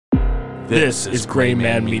This is Gray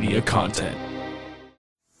Man Media content.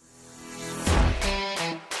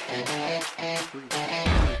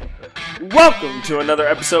 Welcome to another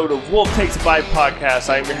episode of Wolf Takes a Bite podcast.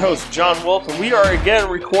 I am your host, John Wolf, and we are again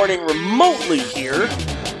recording remotely here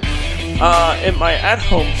in my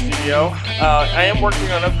at-home studio. I am working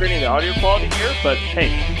on upgrading the audio quality here, but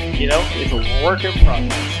hey, you know, it's a work in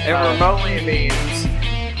progress. And remotely means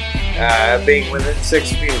being within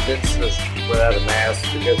 6 feet of distance without a mask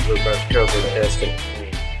because we're both COVID tested.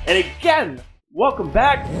 And again, welcome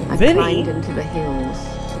back, I Vinni. climbed into the hills.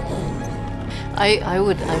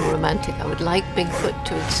 I'm romantic. I would like Bigfoot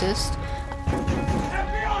to exist.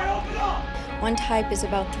 One type is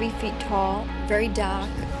about 3 feet tall, very dark,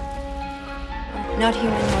 not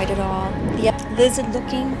humanoid at all.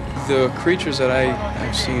 Lizard-looking. The creatures that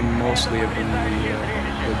I've seen mostly have been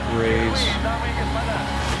the greys.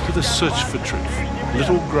 To the search for truth.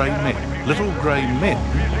 Little grey men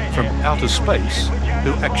from outer space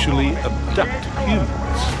who actually abduct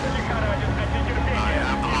humans.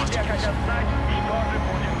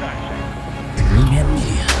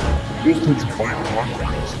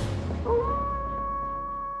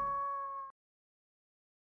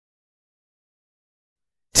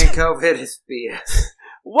 And COVID is BS.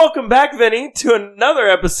 Welcome back, Vinny, to another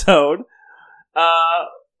episode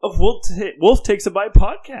of Wolf Takes a Bite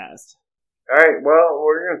podcast. Alright, well,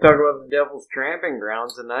 we're going to talk about the Devil's Tramping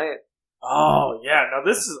Ground tonight. Oh, yeah. Now,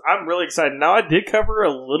 I'm really excited. Now, I did cover a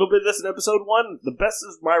little bit of this in episode 1. The best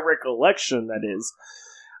is my recollection, that is.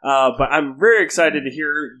 But I'm very excited to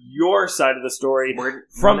hear your side of the story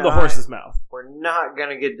from the horse's mouth. We're not going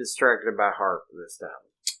to get distracted by Harp this time.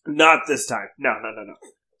 Not this time. No.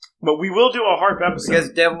 But we will do a harp episode. Because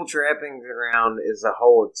Devil Trapping Ground is a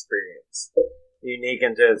whole experience. Unique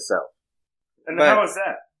unto itself. And how is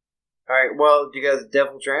that? Alright, well, because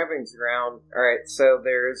Devil Tramping Ground... Alright, so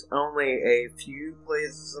there's only a few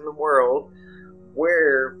places in the world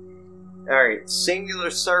where... Alright, singular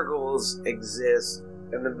circles exist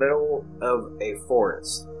in the middle of a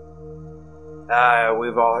forest.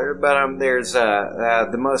 We've all heard about them. There's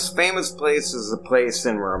the most famous place is a place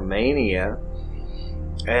in Romania,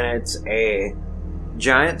 and it's a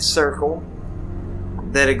giant circle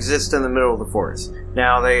that exists in the middle of the forest.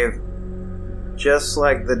 Now, they've, just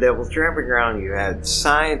like the Devil's Tramping Ground, you had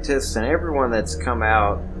scientists and everyone that's come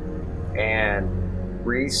out and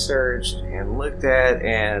researched and looked at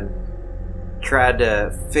and tried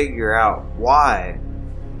to figure out why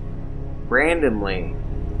randomly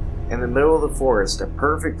in the middle of the forest a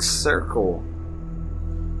perfect circle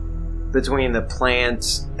between the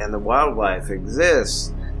plants and the wildlife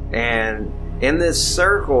exists, and in this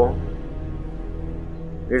circle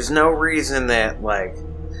there's no reason that like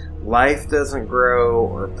life doesn't grow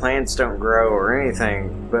or plants don't grow or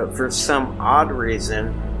anything, but for some odd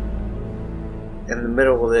reason in the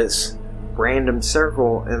middle of this random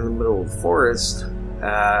circle in the middle of the forest,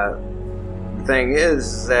 the thing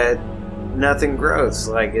is that nothing grows.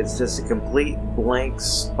 Like, it's just a complete blank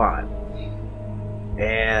spot.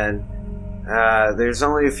 And there's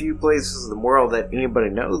only a few places in the world that anybody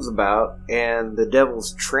knows about, and the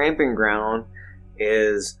Devil's Tramping Ground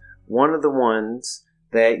is one of the ones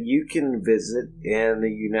that you can visit in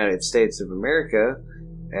the United States of America,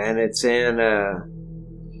 and it's in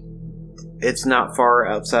it's not far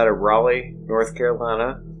outside of Raleigh, North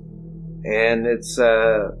Carolina, and it's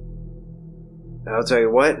I'll tell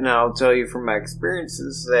you what, and I'll tell you from my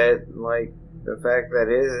experiences that, like, the fact that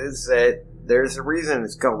is that there's a reason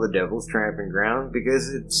it's called the Devil's Tramping Ground, because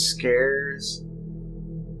it scares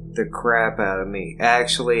the crap out of me.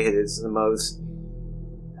 Actually, it is the most,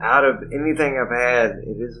 out of anything I've had,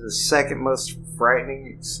 it is the second most frightening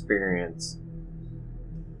experience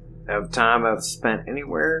of time I've spent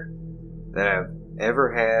anywhere that I've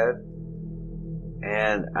ever had,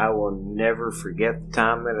 and I will never forget the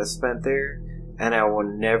time that I spent there, and I will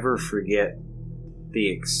never forget the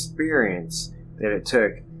experience that it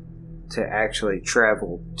took to actually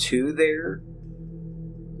travel to there,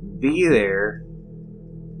 be there,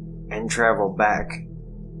 and travel back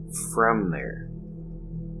from there.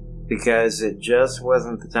 Because it just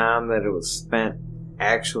wasn't the time that it was spent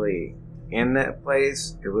actually in that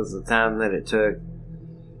place, it was the time that it took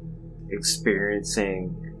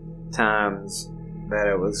experiencing times that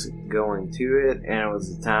I was going to it, and it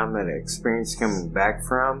was the time that I experienced coming back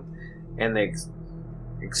from, and the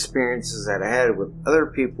experiences that I had with other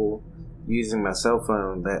people using my cell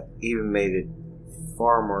phone that even made it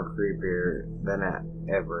far more creepier than I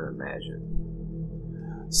ever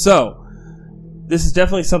imagined. So, this is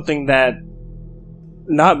definitely something that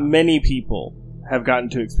not many people have gotten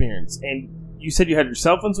to experience, and you said you had your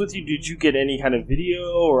cell phones with you. Did you get any kind of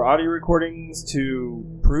video or audio recordings to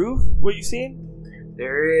prove what you've seen?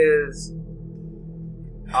 There is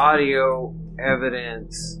audio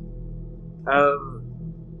evidence of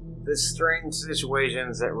the strange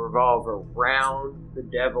situations that revolve around the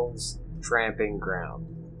Devil's Tramping Ground.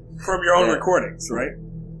 From your own recordings, right?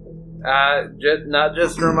 Not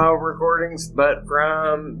just from our recordings, but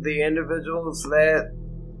from the individuals that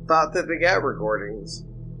thought that they got recordings.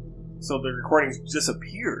 So the recordings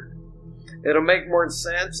disappeared. It'll make more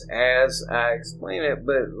sense as I explain it,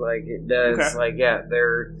 but like it does. Okay. Like, yeah,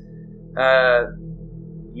 they're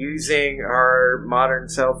using our modern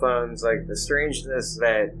cell phones. Like the strangeness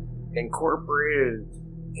that incorporated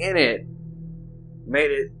in it made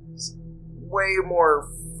it way more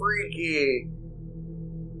freaky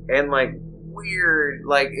and like weird.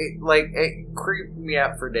 Like it creeped me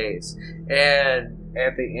out for days. And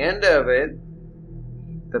at the end of it,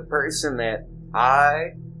 the person that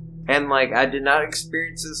I did not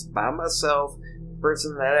experience this by myself, the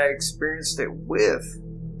person that I experienced it with,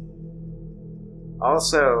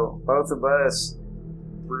 also, both of us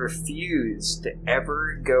refused to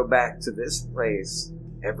ever go back to this place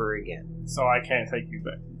ever again. So I can't take you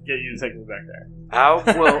back. Get you to take me back there.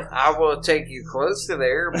 I will take you close to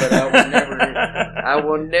there, but I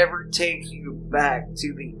will never take you back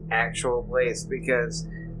to the actual place because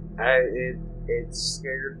it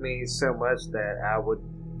scared me so much that I would.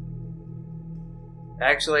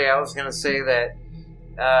 Actually, I was going to say that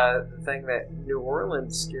the thing that New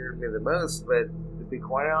Orleans scared me the most, but to be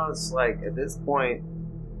quite honest, like at this point,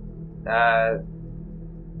 now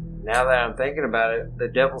that I'm thinking about it, the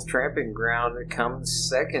Devil's Tramping Ground comes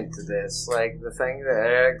second to this. Like the thing that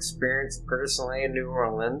I experienced personally in New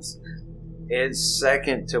Orleans is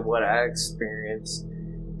second to what I experienced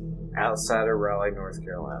outside of Raleigh, North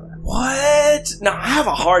Carolina. What? Now, I have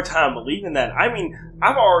a hard time believing that. I mean,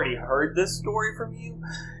 I've already heard this story from you,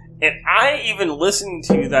 and I even listening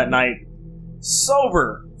to you that night,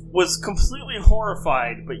 sober, was completely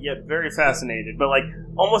horrified, but yet very fascinated. But, like,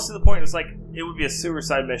 almost to the point, it's like, it would be a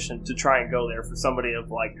suicide mission to try and go there for somebody of,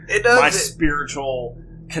 like, spiritual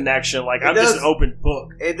connection. Like, I'm just an open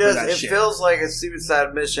book. It does. It feels like a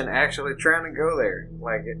suicide mission actually trying to go there.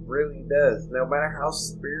 Like, it really does. No matter how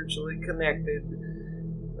spiritually connected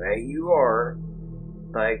that you are,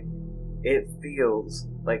 like, it feels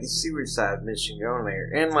like a suicide mission going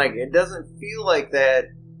there. And, like, it doesn't feel like that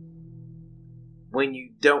when you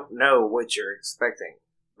don't know what you're expecting.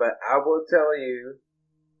 But I will tell you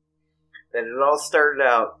that it all started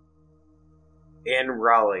out in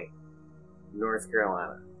Raleigh, North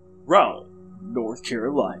Carolina. Raleigh, North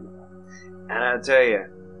Carolina. And I'll tell you,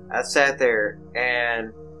 I sat there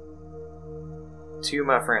and two of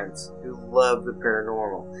my friends who love the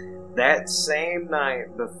paranormal, that same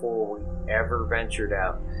night before we ever ventured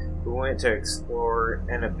out, we went to explore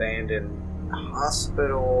an abandoned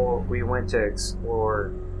hospital. We went to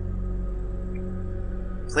explore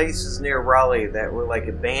places near Raleigh that were like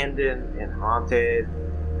abandoned and haunted.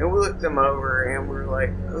 And we looked them over and we were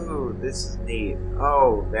like, oh, this is neat.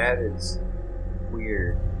 Oh, that is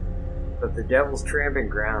weird. But the Devil's Tramping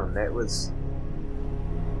Ground, that was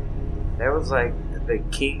like the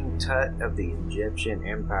King Tut of the Egyptian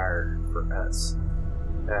Empire for us.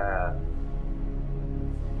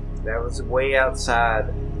 That was way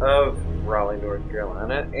outside of Raleigh, North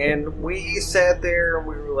Carolina. And we sat there and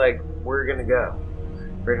we were like, we're going to go.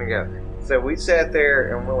 We're going to go. So we sat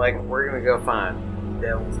there and we're like, we're going to go find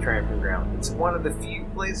Devil's Tramping Ground. It's one of the few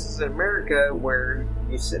places in America where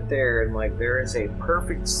you sit there and like there is a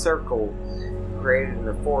perfect circle created in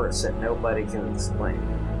the forest that nobody can explain.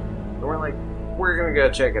 And we're like, we're going to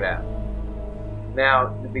go check it out. Now,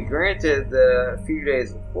 to be granted, the few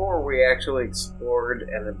days before, we actually explored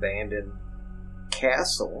an abandoned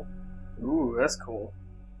castle. Ooh, that's cool.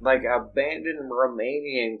 Like an abandoned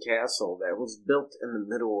Romanian castle that was built in the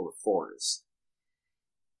middle of the forest.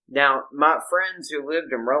 Now, my friends who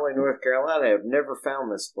lived in Raleigh, North Carolina have never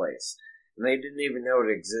found this place. And they didn't even know it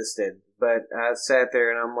existed. But I sat there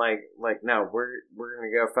and I'm like, no, we're going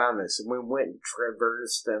to go find this. And we went and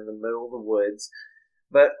traversed in the middle of the woods.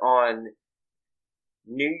 But on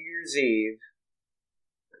New Year's Eve,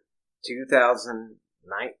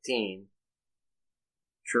 2019,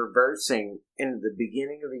 traversing into the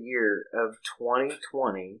beginning of the year of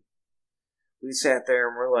 2020, we sat there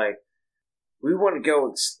and we're like, we want to go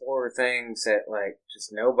explore things that, like,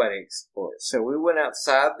 just nobody explores. So we went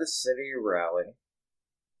outside the city of Raleigh,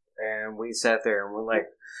 and we sat there and we're like,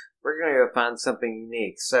 we're going to go find something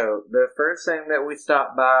unique. So the first thing that we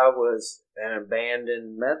stopped by was an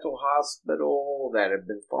abandoned mental hospital that had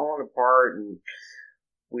been falling apart, and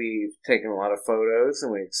We've taken a lot of photos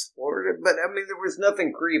and we explored it, but I mean, there was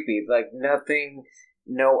nothing creepy, like nothing,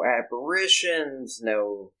 no apparitions,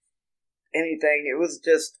 no anything. It was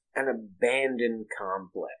just an abandoned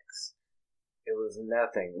complex. It was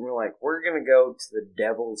nothing. We're like, we're going to go to the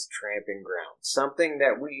Devil's Tramping Ground. Something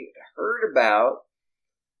that we heard about,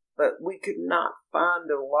 but we could not find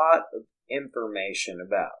a lot of information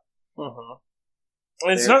about. Uh-huh.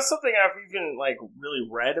 And it's not something I've even, like, really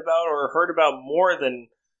read about or heard about more than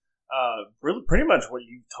really pretty much what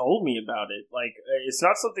you told me about it. Like, it's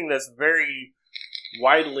not something that's very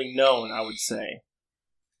widely known, I would say.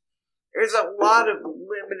 There's a lot of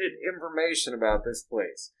limited information about this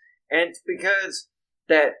place. And it's because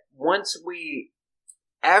that once we,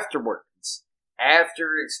 afterwards,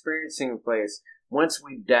 after experiencing the place, once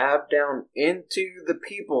we dive down into the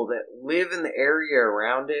people that live in the area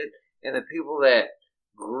around it and the people that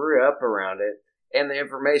grew up around it and the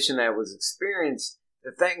information that was experienced,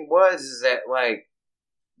 the thing was is that, like,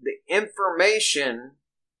 the information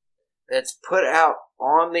that's put out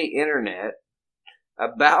on the internet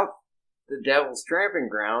about the Devil's Tramping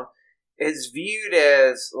Ground is viewed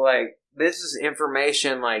as, like, this is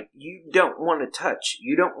information, like, you don't want to touch.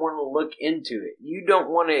 You don't want to look into it. You don't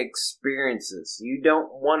want to experience this. You don't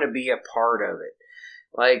want to be a part of it.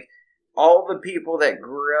 Like, all the people that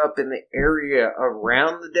grew up in the area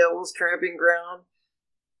around the Devil's Tramping Ground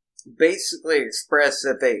basically express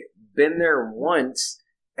that they've been there once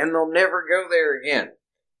and they'll never go there again.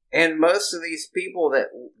 And most of these people that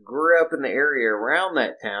grew up in the area around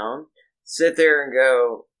that town sit there and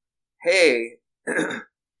go, hey,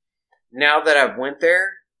 now that I've went there,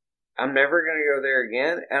 I'm never going to go there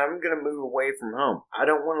again, and I'm going to move away from home. I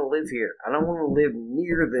don't want to live here. I don't want to live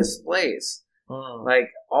near this place.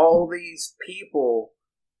 Like, all these people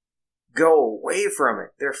go away from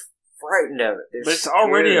it. They're frightened of it. They're but it's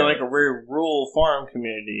already scared. like a very rural farm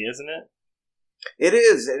community, isn't it? It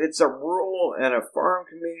is. It's a rural and a farm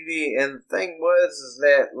community, and the thing was is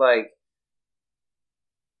that, like,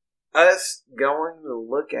 us going to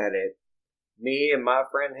look at it, me and my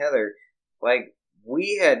friend Heather, like,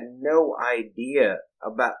 we had no idea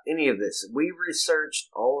about any of this. We researched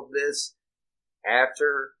all of this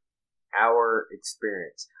after our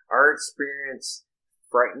experience. Our experience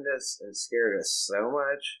frightened us and scared us so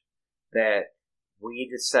much that we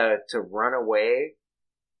decided to run away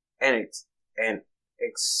and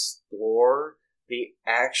explore the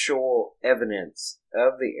actual evidence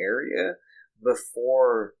of the area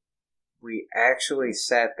before we actually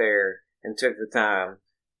sat there and took the time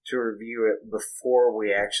to review it before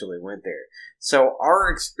we actually went there. So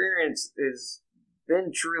our experience has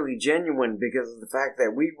been truly genuine because of the fact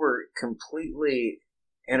that we were completely,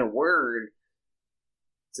 in a word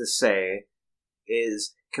to say,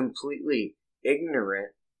 is completely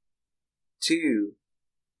ignorant to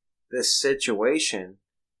the situation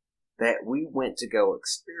that we went to go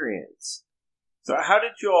experience. So how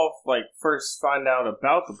did you all, like, first find out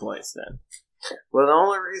about the place then? Well, the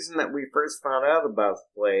only reason that we first found out about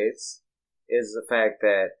the place is the fact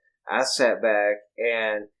that I sat back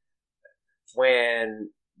and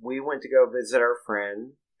when we went to go visit our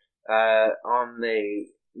friend on the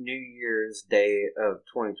New Year's Day of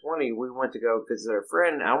 2020, we went to go visit our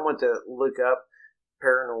friend. I went to look up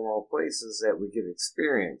paranormal places that we could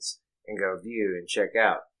experience and go view and check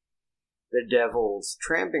out. The Devil's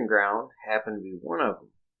Tramping Ground happened to be one of them.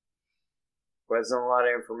 Wasn't a lot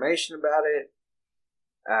of information about it,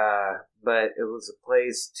 but it was a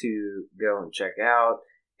place to go and check out.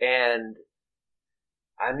 And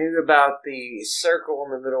I knew about the circle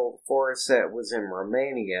in the middle of the forest that was in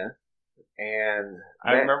Romania. And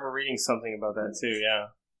I remember reading something about that too, yeah.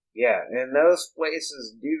 Yeah, and those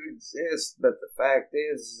places do exist, but the fact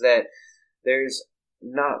is that there's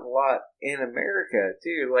not a lot in America,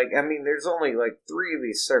 too. Like, I mean, there's only like 3 of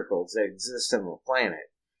these circles that exist on the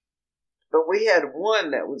planet. But we had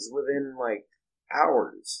one that was within, like,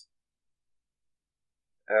 hours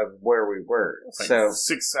of where we were. It's like so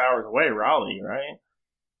 6 hours away, Raleigh, right?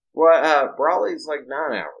 Well, Raleigh's like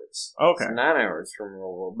 9 hours. Okay. It's 9 hours from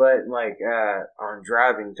Louisville, but, like, on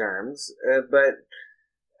driving terms. But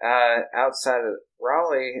outside of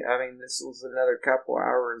Raleigh, I mean, this was another couple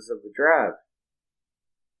hours of the drive.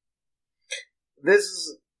 This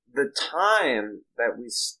is the time that we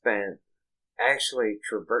spent actually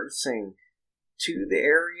traversing to the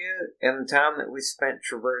area and the time that we spent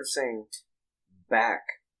traversing back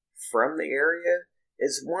from the area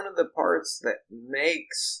is one of the parts that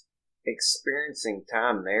makes experiencing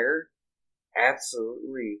time there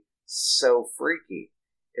absolutely so freaky.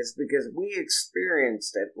 Is because we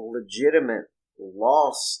experienced a legitimate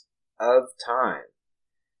loss of time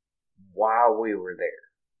while we were there.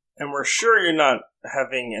 And we're sure you're not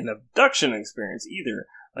having an abduction experience either.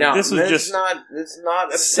 Like, No, this was just it's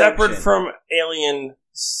not separate abduction. from alien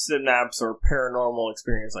synapse or paranormal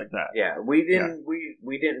experience like that. Yeah, we didn't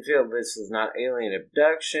feel this was not alien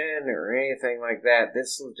abduction or anything like that.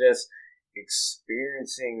 This was just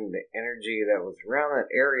experiencing the energy that was around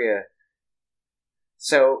that area.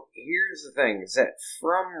 So here's the thing: is that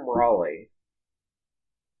from Raleigh,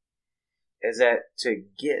 is that to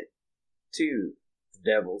get to the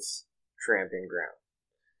Devil's Tramping Ground.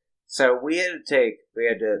 So we had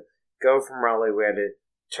to go from Raleigh. We had to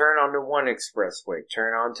turn onto one expressway,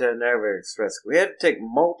 turn onto another expressway. We had to take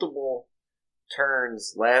multiple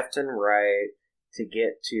turns left and right to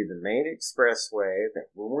get to the main expressway. That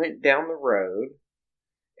we went down the road,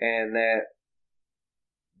 and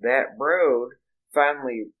that road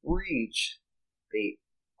finally reached the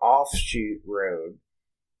offshoot road,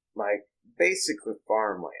 like basically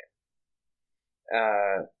farmland.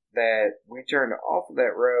 That we turned off of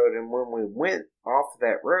that road, and when we went off of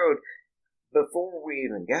that road, before we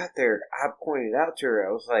even got there, I pointed out to her,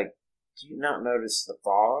 I was like, do you not notice the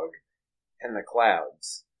fog and the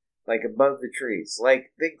clouds? Like above the trees.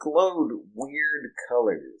 Like they glowed weird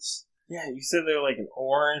colors. Yeah, you said they were like an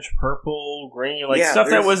orange, purple, green, like Yeah, stuff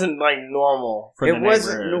that wasn't like normal for the neighborhood. It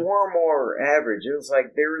wasn't normal or average. It was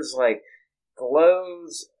like there was like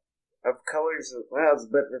glows of colors of clouds,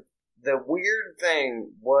 but the weird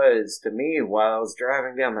thing was, to me, while I was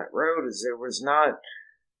driving down that road, is there was not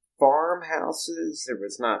farmhouses, there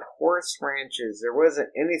was not horse ranches, there wasn't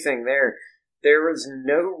anything there. There was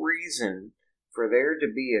no reason for there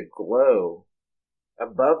to be a glow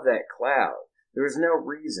above that cloud. There was no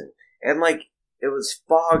reason. And, like, it was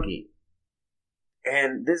foggy.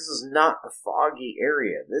 And this is not a foggy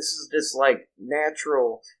area. This is just, like,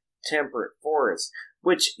 natural temperate forest.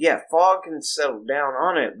 Which, yeah, fog can settle down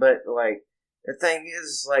on it, but, like, the thing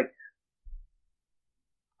is, like,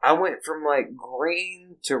 I went from, like,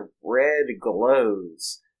 green to red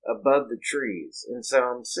glows above the trees. And so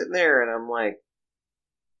I'm sitting there and I'm like,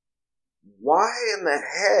 why in the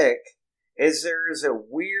heck is there a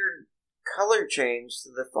weird color change to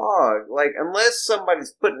the fog? Like, unless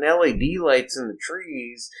somebody's putting LED lights in the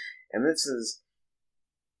trees, and this is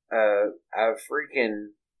a freaking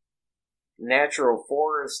natural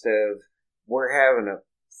forest of we're having a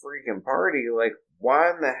freaking party, like, why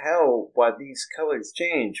in the hell why these colors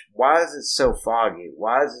change? Why is it so foggy?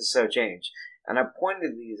 Why is it so changed? And I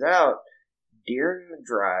pointed these out during the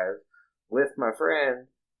drive with my friend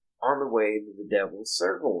on the way to the Devil's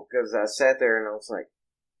Circle, because I sat there and I was like,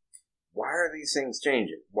 why are these things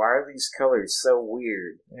changing? Why are these colors so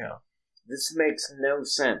weird? Yeah. This makes no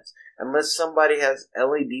sense. Unless somebody has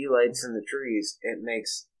LED lights in the trees, it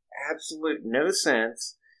makes absolute no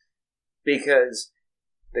sense, because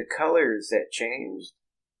the colors that changed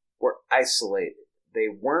were isolated. They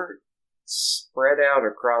weren't spread out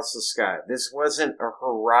across the sky. This wasn't a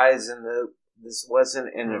horizon. This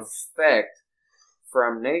wasn't an effect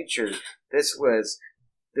from nature. This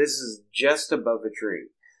is just above a tree.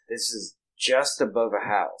 This is just above a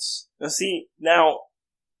house. Now, see,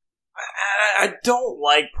 I don't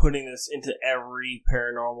like putting this into every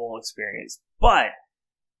paranormal experience, but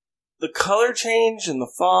the color change and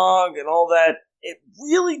the fog and all that, it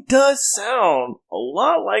really does sound a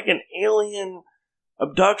lot like an alien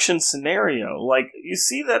abduction scenario. Like, you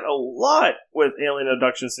see that a lot with alien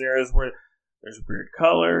abduction scenarios where there's weird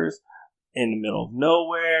colors in the middle of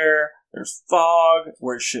nowhere, there's fog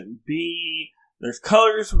where it shouldn't be, there's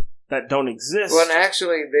colors that don't exist. Well, and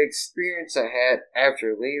actually, the experience I had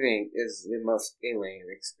after leaving is the most alien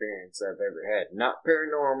experience I've ever had. Not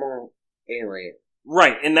paranormal, alien.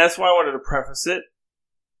 Right, and that's why I wanted to preface it,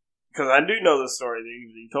 because I do know the story that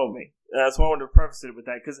you told me. And that's why I wanted to preface it with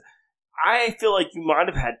that, because I feel like you might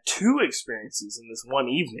have had two experiences in this one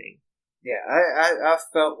evening. Yeah, I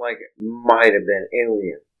felt like it might have been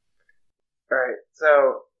alien. Alright,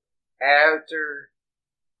 so after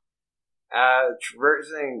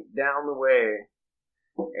traversing down the way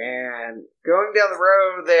and going down the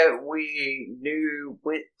road that we knew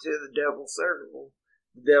went to the Devil's Circle,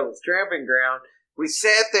 the Devil's Tramping Ground, we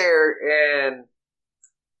sat there, and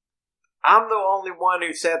I'm the only one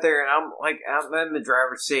who sat there, and I'm in the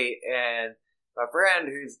driver's seat, and my friend,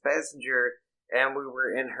 who's a passenger, and we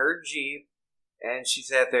were in her Jeep, and she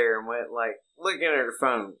sat there and went, like, looking at her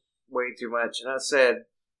phone way too much, and I said,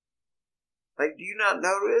 like, do you not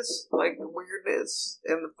notice, like, the weirdness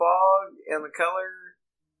and the fog and the color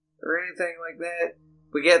or anything like that?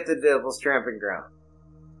 We get the Devil's Tramping Ground.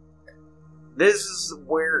 This is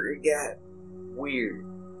where it got weird.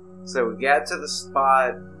 So we got to the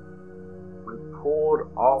spot, we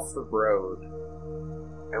pulled off the road,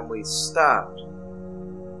 and we stopped.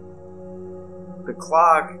 The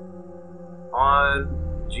clock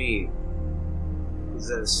on Jeep was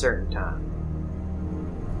at a certain time.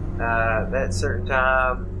 That certain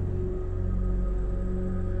time,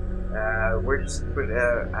 I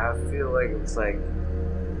feel like it was like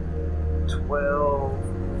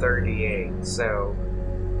 12:38. So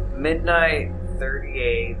midnight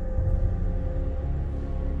 38,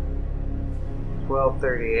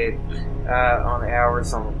 12:38 on the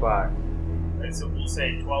hours on the clock. Okay, so we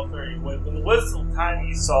say 12:30. What's the time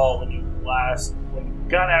you saw when you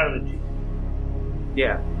got out of the Jeep?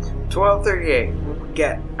 Yeah, 12:38. We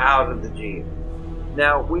got out of the Jeep.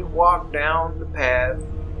 Now we walked down the path,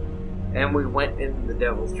 and we went into the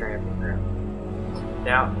Devil's Tramping Ground.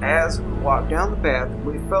 Now, as we walked down the path,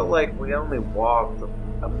 we felt like we only walked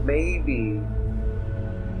maybe,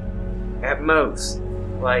 at most,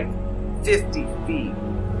 like 50 feet.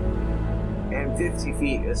 And 50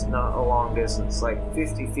 feet is not a long distance, like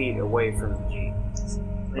 50 feet away from the Jeep.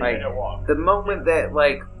 Like, the moment that,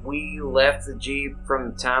 like, we left the Jeep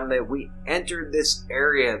from the time that we entered this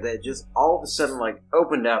area that just all of a sudden, like,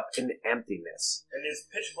 opened up into emptiness. And it's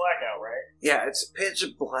pitch black out, right? Yeah, it's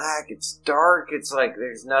pitch black, it's dark, it's like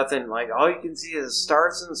there's nothing, like, all you can see is the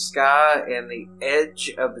stars in the sky and the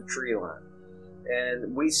edge of the tree line.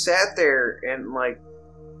 And we sat there and, like,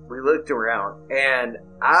 we looked around, and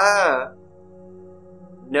I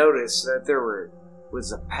noticed that there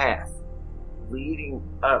was a path leading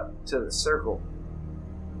up to the circle.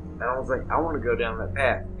 And I was like, I want to go down that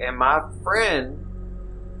path. And my friend,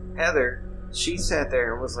 Heather, she sat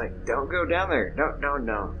there and was like, don't go down there. No, don't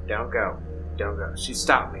go. Don't go. She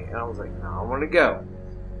stopped me. And I was like, no, I want to go.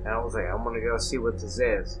 And I was like, I want to go see what this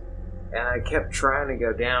is. And I kept trying to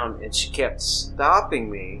go down, and she kept stopping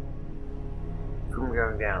me from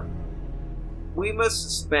going down. We must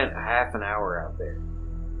have spent a half an hour out there.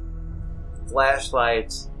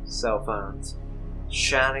 Flashlights, cell phones,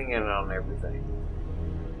 shining in on everything.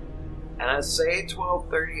 And I say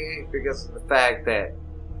 12:38 because of the fact that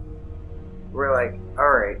we're like,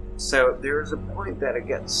 alright, so there was a point that it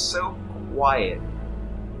got so quiet,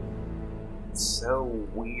 so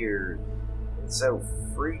weird, and so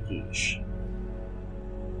freakish,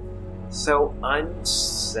 so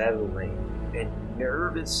unsettling and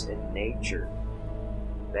nervous in nature,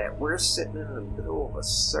 that we're sitting in the middle of a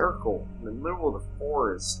circle, in the middle of the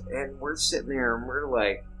forest, and we're sitting there and we're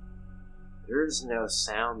like, there's no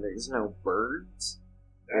sound, there's no birds,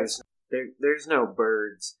 there's no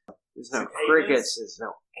birds, there's no crickets, there's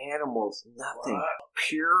no animals, nothing. What?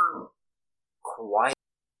 Pure quiet.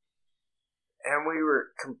 And we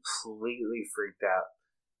were completely freaked out.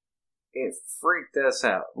 It freaked us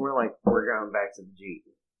out. We're like, we're going back to the Jeep.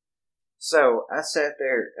 So I sat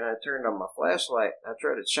there and I turned on my flashlight and I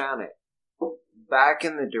tried to shine it back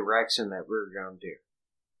in the direction that we were going to.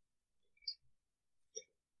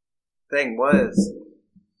 Thing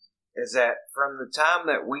is that from the time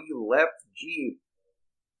that we left the Jeep,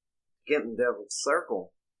 get in the Devil's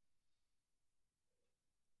Circle,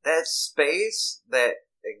 that space that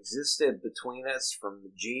existed between us from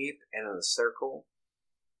the Jeep and the circle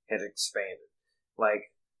had expanded.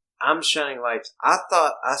 Like, I'm shining lights. I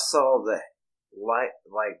thought I saw the light,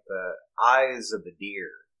 like the eyes of a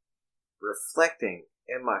deer reflecting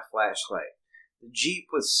in my flashlight. The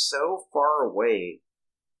Jeep was so far away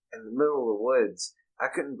in the middle of the woods, I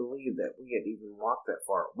couldn't believe that we had even walked that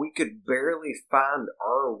far. We could barely find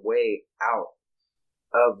our way out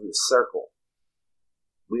of the circle.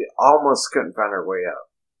 We almost couldn't find our way out.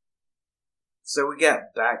 So we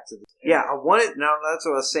got back to the... Yeah, that's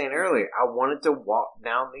what I was saying earlier. I wanted to walk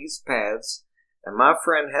down these paths, and my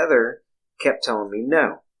friend Heather kept telling me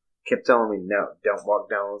no. Don't walk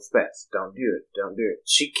down those paths. Don't do it.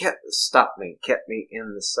 She kept stopping me, kept me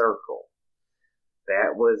in the circle.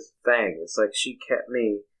 That was the thing. It's like she kept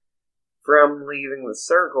me from leaving the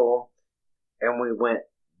circle, and we went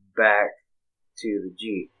back to the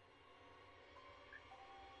Jeep.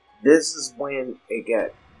 This is when it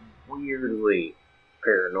got weirdly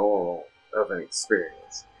paranormal of an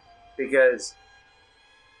experience, because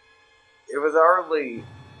it was already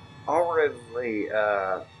oddly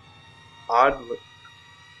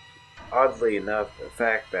enough, the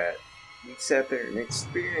fact that we sat there and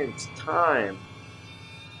experienced time.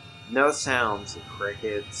 No sounds of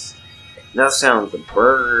crickets, no sounds of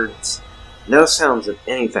birds, no sounds of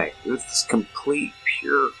anything. It was just complete,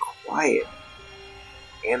 pure quiet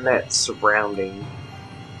in that surrounding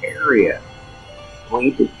area.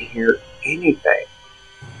 We didn't hear anything,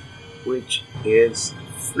 which is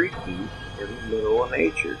freaky in the middle of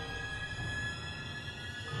nature.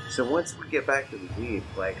 So once we get back to the Jeep,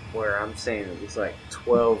 like where I'm saying it was like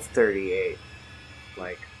 12:38,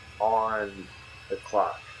 like on the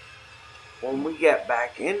clock. When we got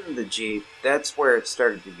back into the Jeep, that's where it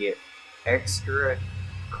started to get extra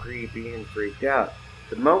creepy and freaked out.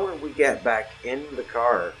 The moment we got back in the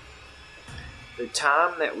car, the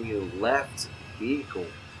time that we left the vehicle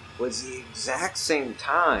was the exact same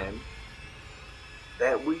time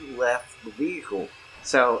that we left the vehicle.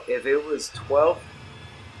 So if it was 12,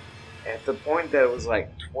 at the point that it was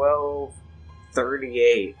like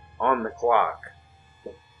 12:38 on the clock,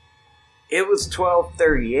 it was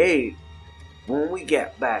 12:38 when we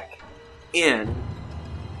got back in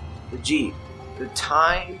the Jeep. The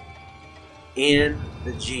time in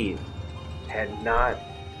the Jeep had not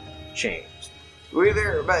changed. We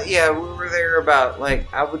were there about,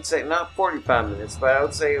 like, I would say not 45 minutes, but I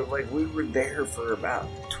would say, like, we were there for about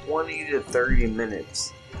 20 to 30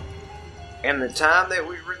 minutes. And the time that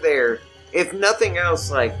we were there, if nothing else,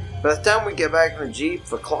 like, by the time we get back in the Jeep,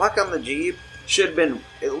 the clock on the Jeep should have been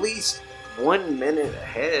at least 1 minute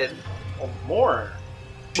ahead or more.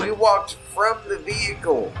 We walked from the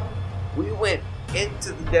vehicle. We went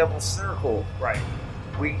into the Devil's Circle. Right.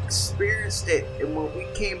 We experienced it, and when we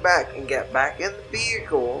came back and got back in the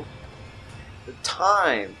vehicle, the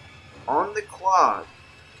time on the clock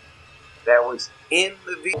that was in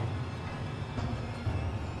the vehicle,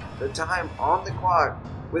 the time on the clock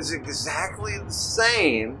was exactly the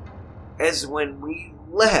same as when we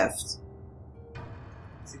left.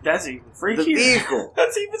 See, that's even freakier. The vehicle.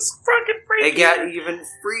 That's even fucking freakier. It got even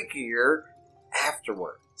freakier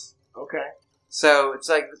afterwards. Okay. So it's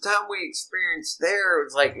like the time we experienced there, it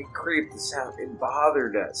was like it creeped us out. It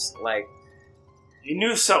bothered us. Like, you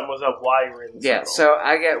knew something was up while you were in the yeah. circle.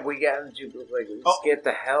 So we got in the Jeep. Like, let's get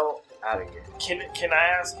the hell out of here. Can I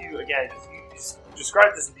ask you again? You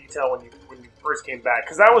describe this in detail when you first came back,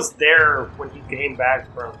 because I was there when he came back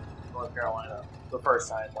from North Carolina the first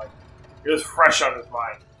time. Like, it was fresh on his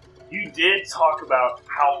mind. You did talk about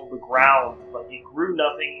how the ground, like, it grew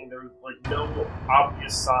nothing. There was, like, no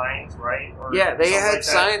obvious signs, right? Or Yeah, they had like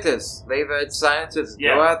scientists. They've had scientists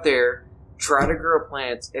go out there, try to grow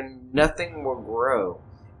plants, and nothing will grow.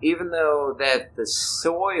 Even though that the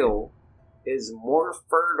soil is more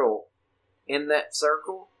fertile in that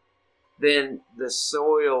circle than the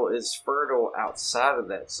soil is fertile outside of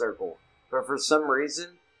that circle. But for some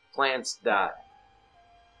reason, plants die.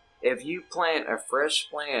 If you plant a fresh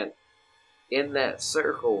plant in that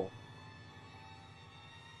circle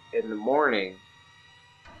in the morning,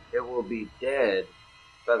 it will be dead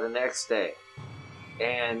by the next day.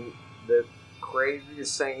 And the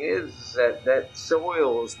craziest thing is that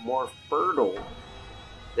soil is more fertile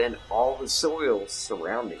than all the soil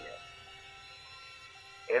surrounding it.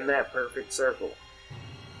 In that perfect circle.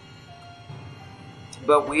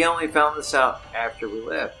 But we only found this out after we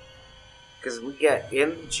left. Because we got in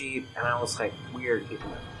the Jeep and I was like, we are getting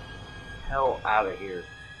the hell out of here.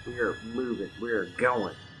 We are moving. We are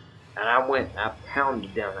going. And I went and I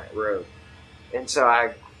pounded down that road. And so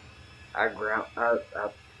I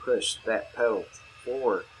pushed that pedal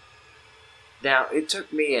forward. Now, it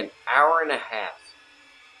took me an hour and a half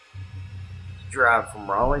to drive from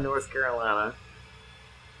Raleigh, North Carolina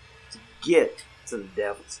to get to the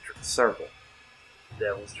Devil's Circle.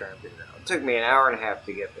 Devil's trying to do that. It took me an hour and a half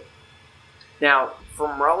to get there. Now,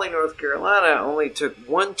 from Raleigh, North Carolina, I only took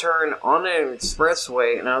one turn on an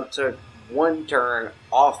expressway, and I took one turn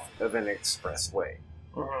off of an expressway.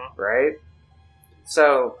 Right?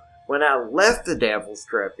 So, when I left the Devil's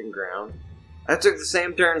Trapping Ground, I took the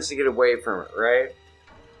same turns to get away from it, right?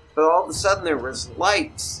 But all of a sudden, there was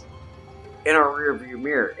lights in our rearview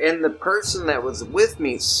mirror, and the person that was with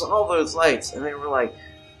me saw those lights, and they were like,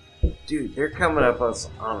 dude, they're coming up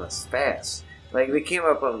on us fast. Like, they came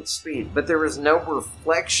up on speed, but there was no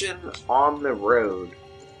reflection on the road.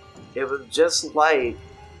 It was just light,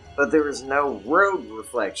 but there was no road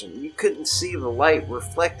reflection. You couldn't see the light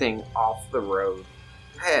reflecting off the road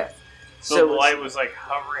path. So the light was, like,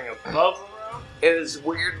 hovering above the road? It was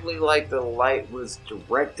weirdly like the light was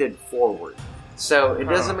directed forward. So it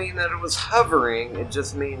doesn't mean that it was hovering, it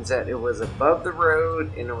just means that it was above the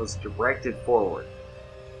road and it was directed forward.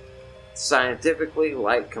 Scientifically,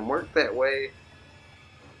 light can work that way.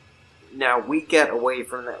 Now, we got away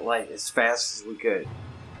from that light as fast as we could.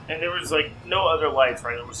 And there was, like, no other lights,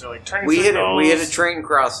 right? There was, like, turn we signals, hit a train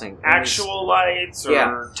crossing. Actual lights,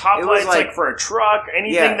 or top lights, like, for a truck,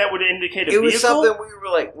 anything that would indicate a vehicle? It was something we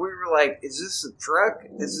were like, is this a truck?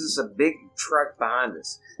 Is this a big truck behind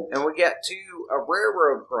us? And we got to a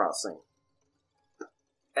railroad crossing.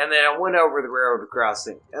 And then I went over the railroad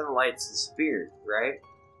crossing, and the lights disappeared, right?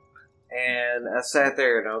 And I sat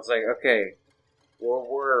there and I was like, okay, well,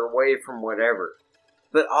 we're away from whatever.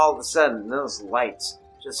 But all of a sudden, those lights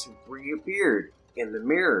just reappeared in the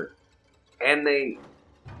mirror. And they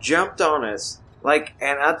jumped on us.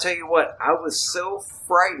 And I'll tell you what, I was so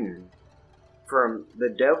frightened from the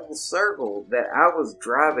Devil's Circle that I was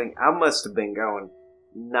driving. I must have been going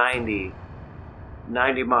 90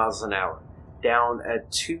 miles an hour down a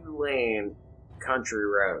 2-lane country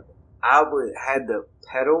road. I had the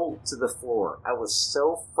pedal to the floor. I was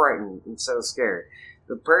so frightened and so scared.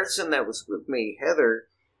 The person that was with me, Heather,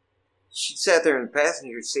 she sat there in the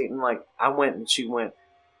passenger seat and she went,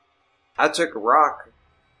 I took a rock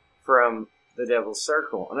from the Devil's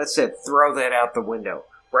Circle and I said, throw that out the window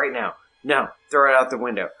right now. No, throw it out the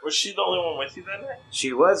window. Was she the only one with you that night?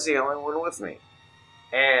 She was the only one with me.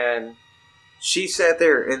 And she sat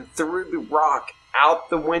there and threw the rock out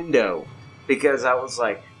the window because I was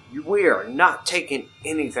like, we are not taking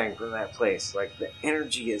anything from that place. The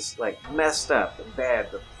energy is messed up and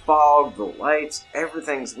bad. The fog, the lights,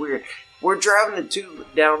 everything's weird. We're driving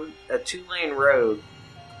down a 2-lane road.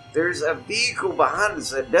 There's a vehicle behind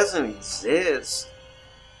us that doesn't exist.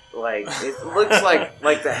 It looks like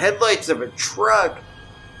the headlights of a truck.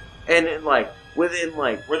 And then within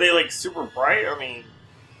Were they super bright? I mean,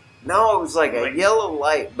 no, it was a yellow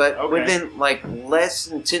light, but within less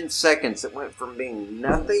than 10 seconds, it went from being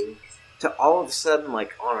nothing to all of a sudden on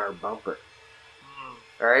our bumper.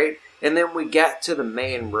 All right, and then we got to the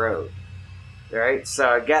main road. All right, so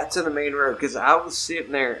I got to the main road because I was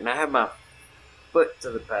sitting there and I had my foot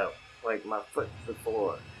to the pedal, my foot to the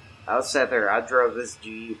floor. I was sat there. I drove this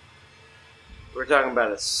Jeep. We're talking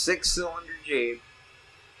about a 6-cylinder Jeep,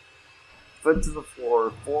 foot to the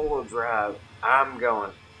floor, 4-wheel drive. I'm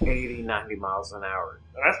going 80, 90 miles an hour.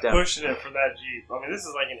 That's pushing it for that Jeep. I mean, this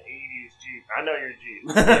is an 80s Jeep. I know your Jeep.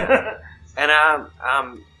 Yeah. And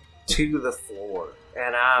I'm to the floor.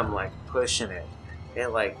 And I'm pushing it at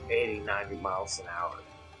 80, 90 miles an hour.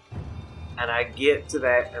 And I get to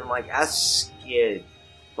that and I skid.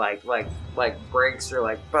 Brakes are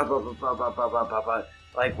ba ba ba ba ba ba ba ba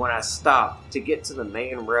ba. When I stopped to get to the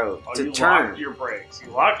main road to turn. Locked your brakes.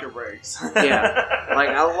 You locked your brakes. Yeah.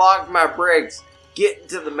 I locked my brakes getting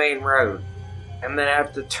to the main road. And then I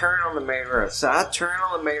have to turn on the main road. So I turn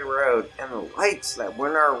on the main road and the lights that were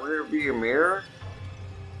in our rear view mirror,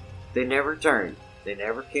 they never turned. They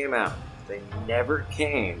never came out. They never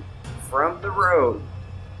came from the road.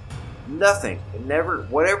 Nothing. It never.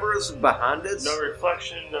 Whatever was behind us. No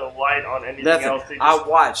reflection, no light on anything nothing. Else. I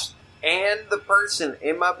watched. And the person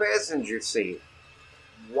in my passenger seat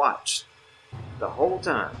watched the whole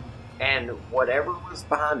time. And whatever was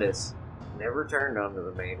behind us never turned onto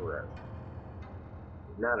the main road.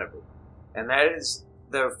 None of it. And that is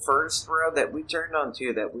the first road that we turned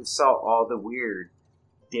onto that we saw all the weird,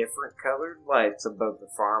 different colored lights above the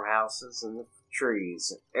farmhouses and the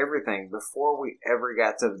trees and everything before we ever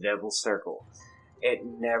got to the Devil's Circle. It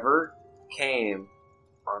never came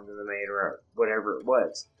onto the main road, whatever it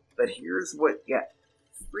was. But here's what got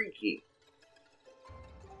freaky.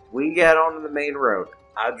 We got onto the main road.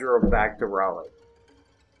 I drove back to Raleigh.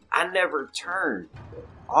 I never turned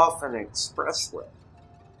off an expressway.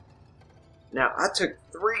 Now, I took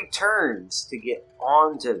 3 turns to get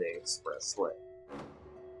onto the expressway.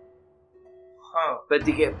 But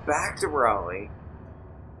to get back to Raleigh,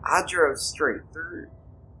 I drove straight through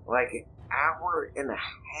an hour and a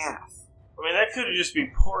half. I mean, that could just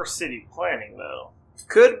be poor city planning, though.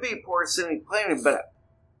 Could be poor city planning, but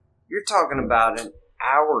you're talking about an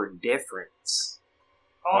hour difference.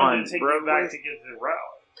 How long did it take you back to get to Raleigh?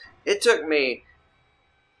 It took me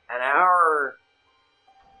an hour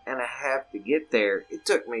and a half to get there. It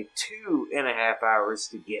took me 2.5 hours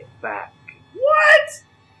to get back. What?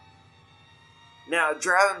 Now,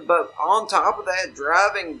 but on top of that,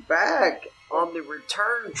 driving back on the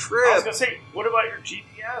return trip. I was going to say, what about your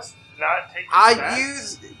GPS? Not taking you back?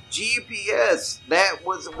 Used GPS. That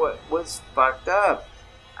was what was fucked up.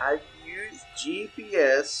 I used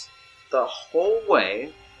GPS the whole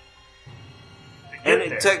way. And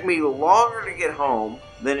it took me longer to get home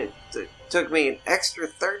than it took me an extra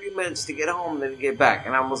 30 minutes to get home than to get back.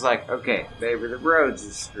 And I was like, okay, baby, the roads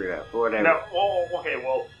are screwed up or whatever. Now,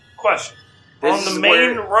 question. On the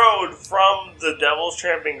main road from the Devil's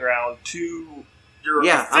Tramping Ground to your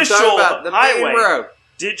official I'm talking about the highway, main road.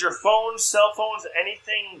 Did your phones, cell phones,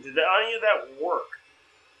 anything, did any of that work?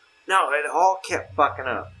 No, it all kept fucking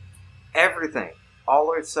up. Everything.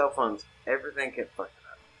 All our cell phones, everything kept fucking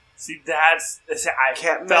up. See, I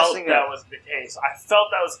felt that was the case. I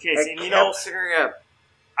felt that was the case. It kept screwing up.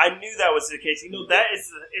 I knew that was the case. That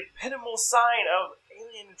is the epitomal sign of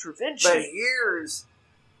alien intervention. But here's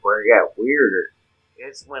where it got weirder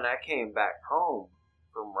is when I came back home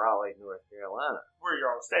from Raleigh, North Carolina. Where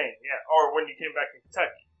you're all staying, yeah. Or when you came back to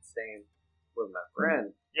Kentucky. Staying with my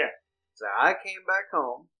friend. Yeah. So I came back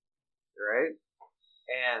home, right?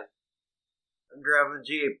 And I'm driving the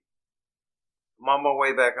Jeep. I'm on my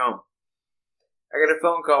way back home. I got a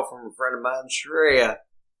phone call from a friend of mine, Shreya.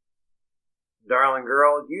 Darling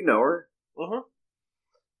girl, you know her. Mm-hmm.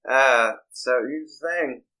 So here's the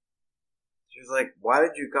thing. She was like, why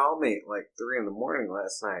did you call me at like 3 in the morning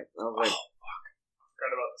last night? And I was like, oh, fuck. I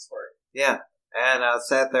forgot about this part. Yeah. And I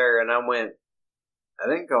sat there and I went, I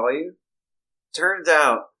didn't call you. Turns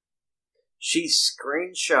out, she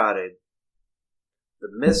screenshotted the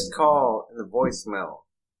missed call and the voicemail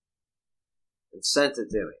and sent it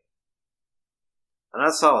to me. And I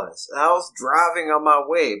saw this. And I was driving on my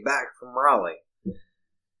way back from Raleigh. And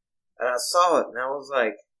I saw it and I was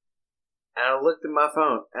like, and I looked at my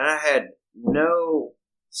phone and I had no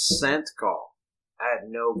sent call. I had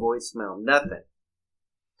no voicemail, nothing.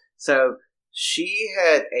 So she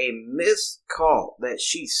had a missed call that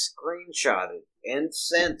she screenshotted and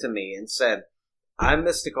sent to me and said, I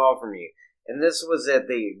missed a call from you. And this was at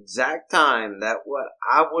the exact time that what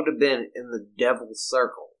I would have been in the devil's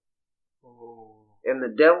circle. In the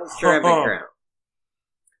devil's tramping ground.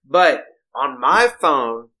 But on my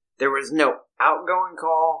phone, there was no outgoing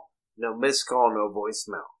call, no missed call, no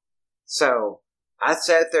voicemail. So I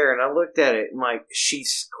sat there and I looked at it and like she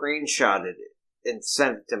screenshotted it and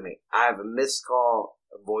sent it to me. I have a missed call,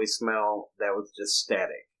 a voicemail that was just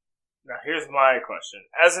static. Now here's my question.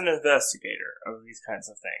 As an investigator of these kinds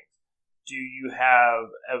of things, do you have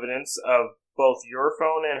evidence of both your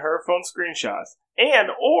phone and her phone screenshots? And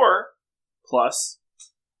or, plus,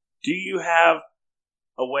 do you have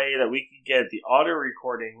a way that we could get the audio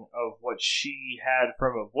recording of what she had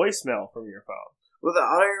from a voicemail from your phone? Well, the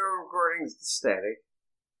audio recording is static.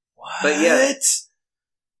 What? But yeah, it's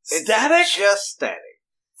static? Just static.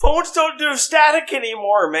 Phones don't do static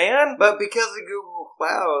anymore, man. But because of Google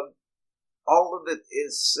Cloud, all of it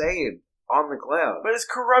is saved on the cloud. But it's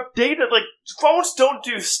corrupt data. Like, phones don't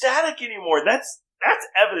do static anymore. That's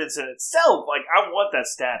evidence in itself. Like, I want that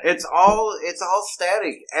static. It's all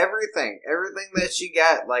static. Everything that she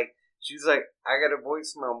got, like, she's like, I got a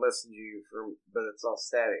voicemail message you from, but it's all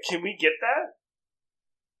static. Can we get that?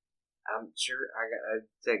 I'm sure I gotta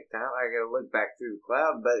take time. I gotta look back through the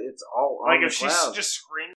cloud, but it's all on like the if cloud. she's just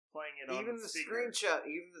screen playing it even on the speaker. screenshot,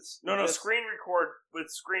 even the no screen record with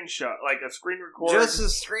screenshot, like a screen record. Just a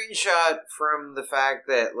screenshot from the fact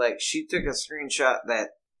that like she took a screenshot that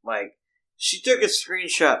like she took a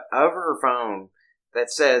screenshot of her phone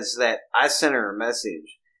that says that I sent her a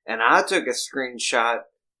message, and I took a screenshot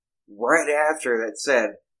right after that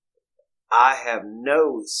said I have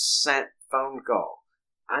no sent phone call.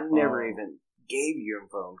 I never even gave you a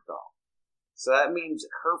phone call. So that means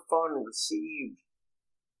her phone received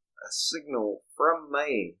a signal from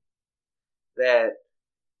me that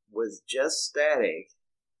was just static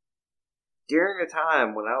during a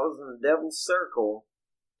time when I was in the devil's circle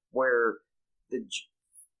where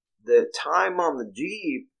the time on the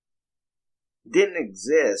Jeep didn't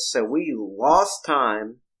exist. So we lost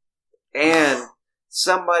time and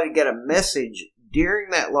somebody got a message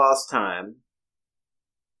during that lost time.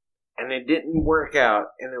 And it didn't work out,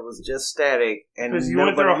 and it was just static. And because you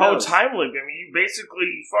went through a whole time loop. I mean, you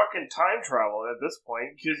basically fucking time traveled at this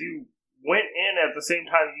point because you went in at the same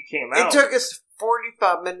time you came out. It took us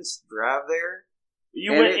 45 minutes to drive there.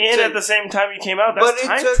 You went in at the same time you came out. That's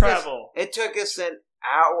time travel. It took us an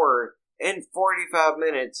hour and 45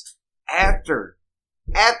 minutes after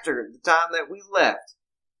the time that we left.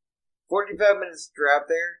 45 minutes to drive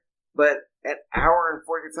there, but an hour and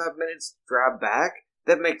 45 minutes to drive back.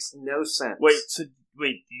 That makes no sense. Wait, do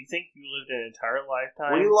you think you lived an entire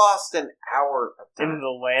lifetime? We lost an hour of time. In the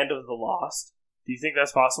land of the lost? Do you think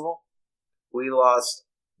that's possible? We lost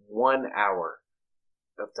 1 hour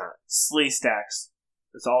of time. Slee stacks.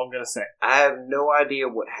 That's all I'm going to say. I have no idea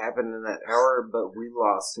what happened in that hour, but we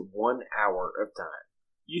lost 1 hour of time.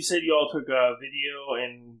 You said you all took video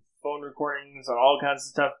and phone recordings and all kinds of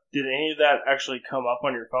stuff. Did any of that actually come up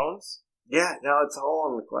on your phones? Yeah, no, it's all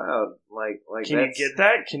on the cloud. Like, can you get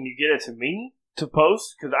that? Can you get it to me to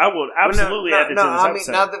post? Because I will absolutely add it to this episode. I mean,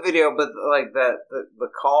 not the video, but like the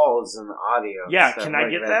calls and the audio. Yeah, can I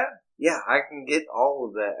get that? Yeah, I can get all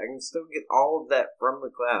of that. I can still get all of that from the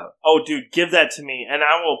cloud. Oh, dude, give that to me, and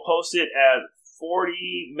I will post it at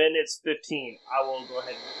 40 minutes 15. I will go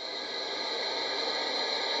ahead and...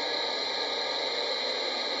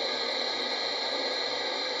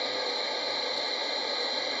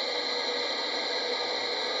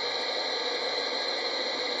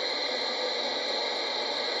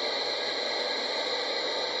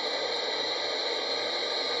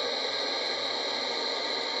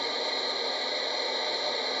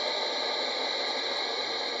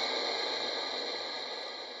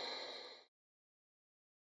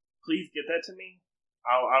 please get that to me.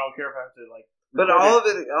 I don't care if I have to But all of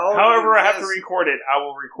it. However, I have to record it. I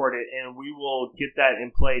will record it, and we will get that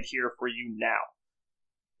in played here for you now.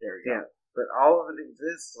 There we go. Yeah, but all of it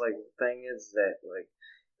exists. Like, the thing is that, like,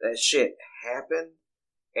 that shit happened,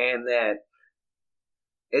 and that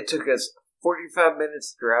it took us 45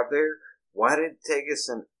 minutes to drive there. Why did it take us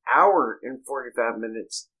an hour and 45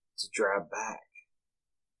 minutes to drive back?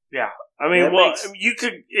 Yeah. I mean, you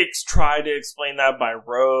could try to explain that by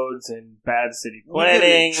roads and bad city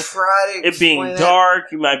planning. Try to it being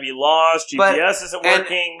dark, you might be lost, GPS isn't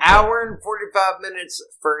working. An hour and 45 minutes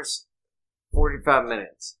first 45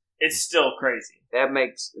 minutes. It's still crazy. That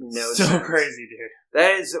makes no sense. Still crazy, dude.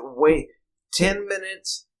 That is 10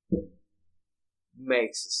 minutes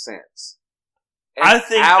makes sense. I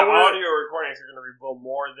think the audio recordings are going to reveal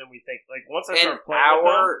more than we think. Like, once I start playing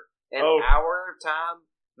an hour of time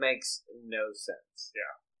makes no sense.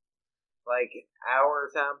 Yeah. Like, an hour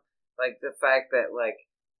of time, like, the fact that, like,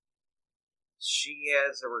 she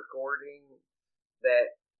has a recording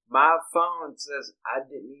that my phone says I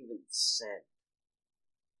didn't even send.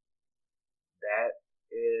 That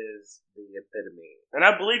is the epitome. And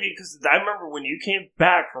I believe you, because I remember when you came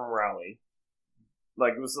back from Raleigh,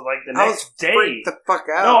 like, it was like the next day. Freaked the fuck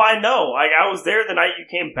out. No, I know. Like, I was there the night you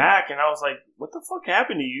came back, and I was like, what the fuck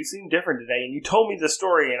happened to you? You seem different today. And you told me the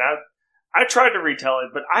story, and I tried to retell it,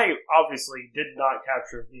 but I obviously did not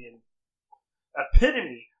capture the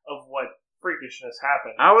epitome of what freakishness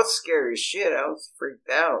happened. I was scared as shit. I was freaked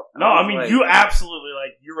out. No, I mean, you absolutely,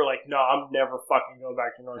 you were like, no, I'm never fucking going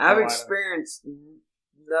back to North Carolina. I've experienced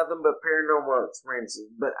nothing but paranormal experiences,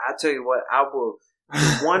 but I tell you what, I will...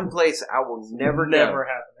 one place I will never go.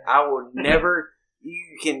 Happen. I will never.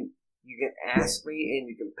 You can ask me and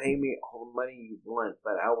you can pay me all the money you want,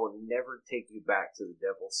 but I will never take you back to the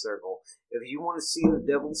Devil's Circle. If you want to see the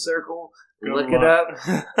Devil's Circle, look it up.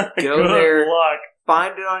 Go there. Luck.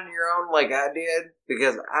 Find it on your own, like I did,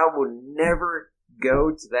 because I will never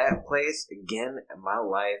go to that place again in my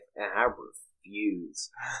life, and I refuse.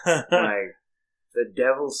 Like, the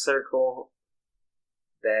Devil's Circle,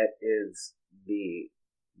 that is the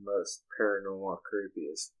most paranormal,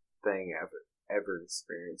 creepiest thing I've ever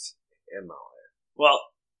experienced in my life. Well,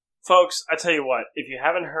 folks, I tell you what, if you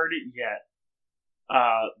haven't heard it yet,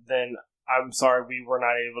 then I'm sorry we were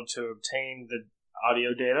not able to obtain the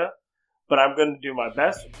audio data, but I'm going to do my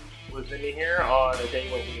best with Vinny here on a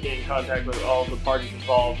day when we get in contact with all the parties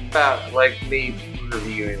involved. About, like, me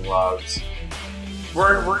reviewing logs.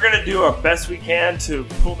 We're going to do our best we can to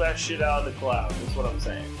pull that shit out of the cloud, is what I'm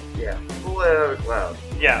saying. Yeah, pull it out of the cloud.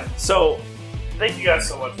 Yeah, so thank you guys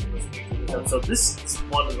so much for listening to this episode. This is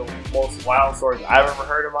one of the most wild stories I've ever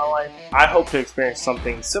heard in my life. I hope to experience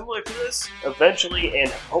something similar to this eventually, and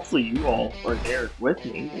hopefully you all are there with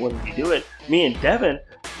me when we do it. Me and Devin,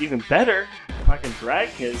 even better, if I can drag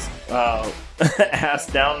his ass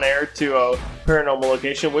down there to a paranormal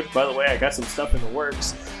location, which, by the way, I got some stuff in the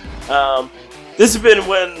works. This has been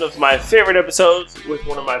one of my favorite episodes with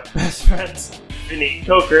one of my best friends, Vinny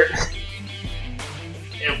Coker.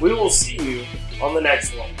 And we will see you on the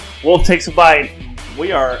next one. Wolf Takes a Bite.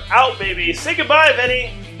 We are out, baby. Say goodbye,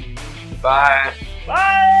 Vinny. Bye.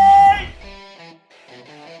 Bye.